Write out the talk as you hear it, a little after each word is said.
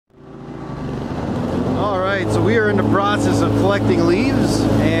Alright, so we are in the process of collecting leaves,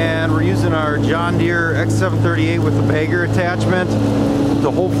 and we're using our John Deere x738 with the bagger attachment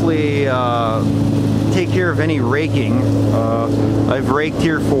to hopefully take care of any raking. I've raked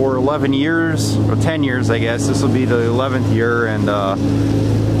here for 11 years, or 10 years I guess. This will be the 11th year, and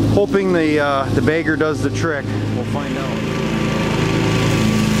hoping the bagger does the trick. We'll find out.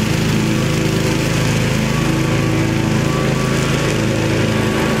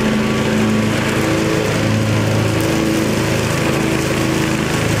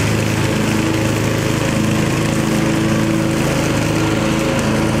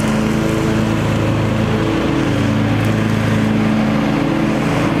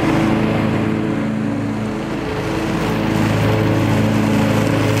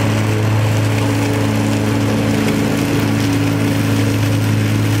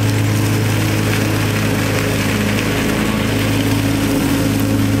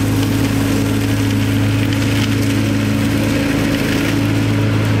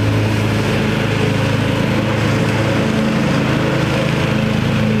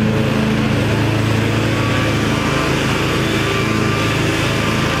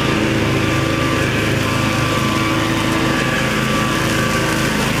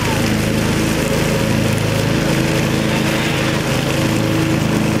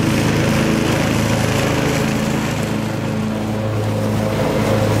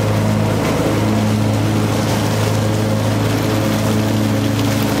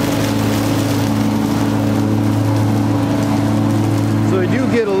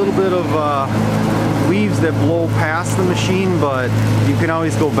 Leaves that blow past the machine, but you can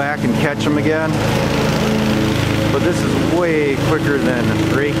always go back and catch them again. But this is way quicker than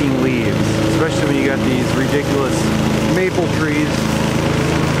raking leaves, especially when you got these ridiculous maple trees.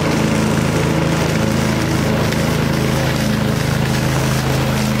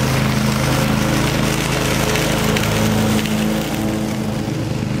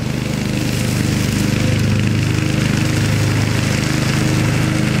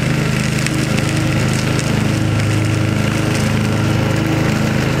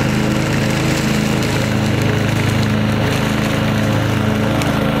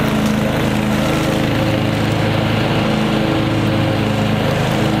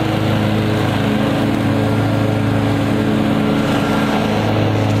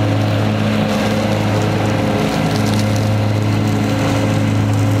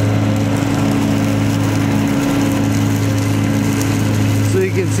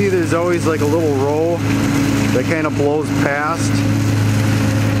 See, there's always like a little row that kind of blows past,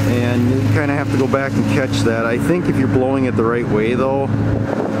 and you kind of have to go back and catch that. I think if you're blowing it the right way though,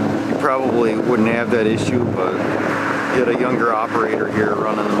 you probably wouldn't have that issue, but you get a younger operator here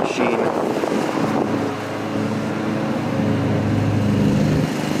running the machine.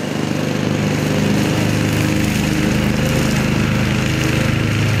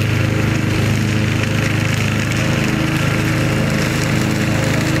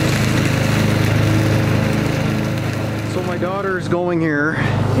 Daughter's going here,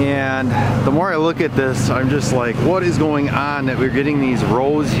 and the more I look at this, I'm just like, what is going on that we're getting these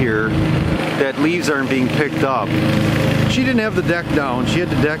rows here that leaves aren't being picked up? She didn't have the deck down. She had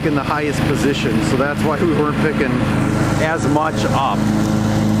the deck in the highest position, so that's why we weren't picking as much up.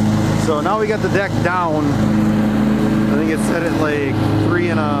 So now we got the deck down. I think it's set at like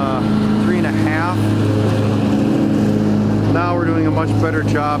 3.5. Now we're doing a much better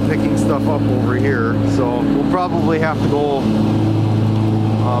job picking stuff up over here, so we'll probably have to go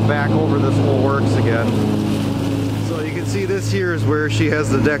back over this whole works again. So you can see this here is where she has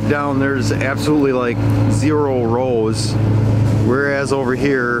the deck down. There's absolutely like 0 rows, whereas over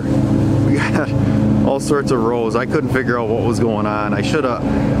here we got all sorts of rows. I couldn't figure out what was going on. I should have,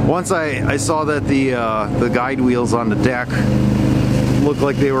 once I saw that the guide wheels on the deck looked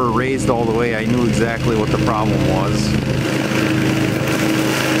like they were raised all the way, I knew exactly what the problem was.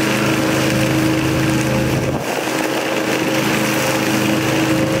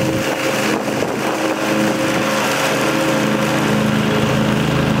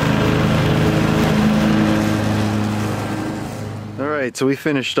 Alright, so we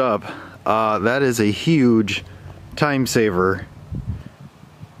finished up. That is a huge time saver.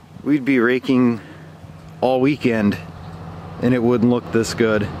 We'd be raking all weekend and it wouldn't look this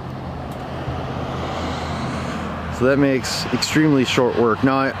good. So that makes extremely short work.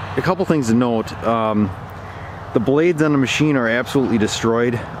 Now, a couple things to note. The blades on the machine are absolutely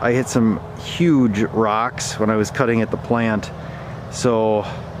destroyed. I hit some huge rocks when I was cutting at the plant, so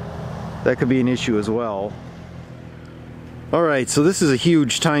that could be an issue as well. Alright, so this is a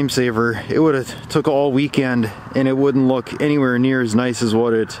huge time saver. It would have took all weekend and it wouldn't look anywhere near as nice as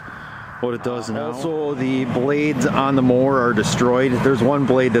what it what it does now. Also, the blades on the mower are destroyed. There's one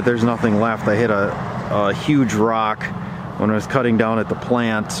blade that there's nothing left. I hit a huge rock when I was cutting down at the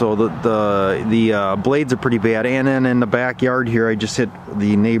plant, so the blades are pretty bad. And then in the backyard here, I just hit,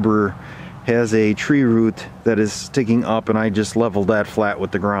 the neighbor has a tree root that is sticking up, and I just leveled that flat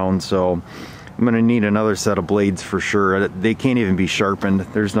with the ground, so I'm gonna need another set of blades for sure. They can't even be sharpened.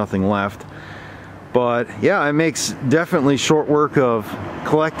 There's nothing left. But yeah, it makes definitely short work of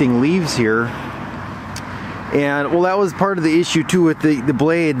collecting leaves here. And well, that was part of the issue too with the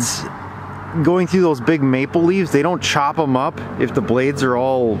blades. Going through those big maple leaves, they don't chop them up if the blades are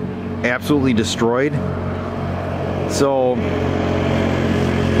all absolutely destroyed. So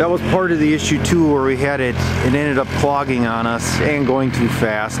that was part of the issue too, where we had it ended up clogging on us and going too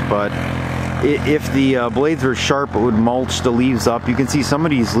fast. But if the blades were sharp, it would mulch the leaves up. You can see some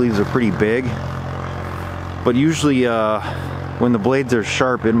of these leaves are pretty big, but usually when the blades are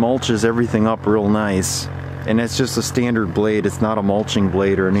sharp, it mulches everything up real nice. And it's just a standard blade, it's not a mulching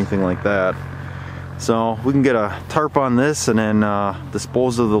blade or anything like that. So we can get a tarp on this and then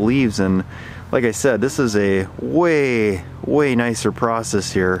dispose of the leaves. And like I said, this is a way nicer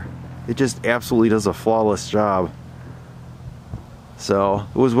process here. It just absolutely does a flawless job. So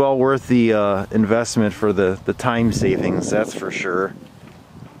it was well worth the investment for the time savings, that's for sure.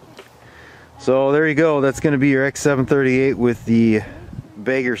 So there you go, that's going to be your X738 with the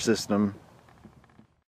bagger system.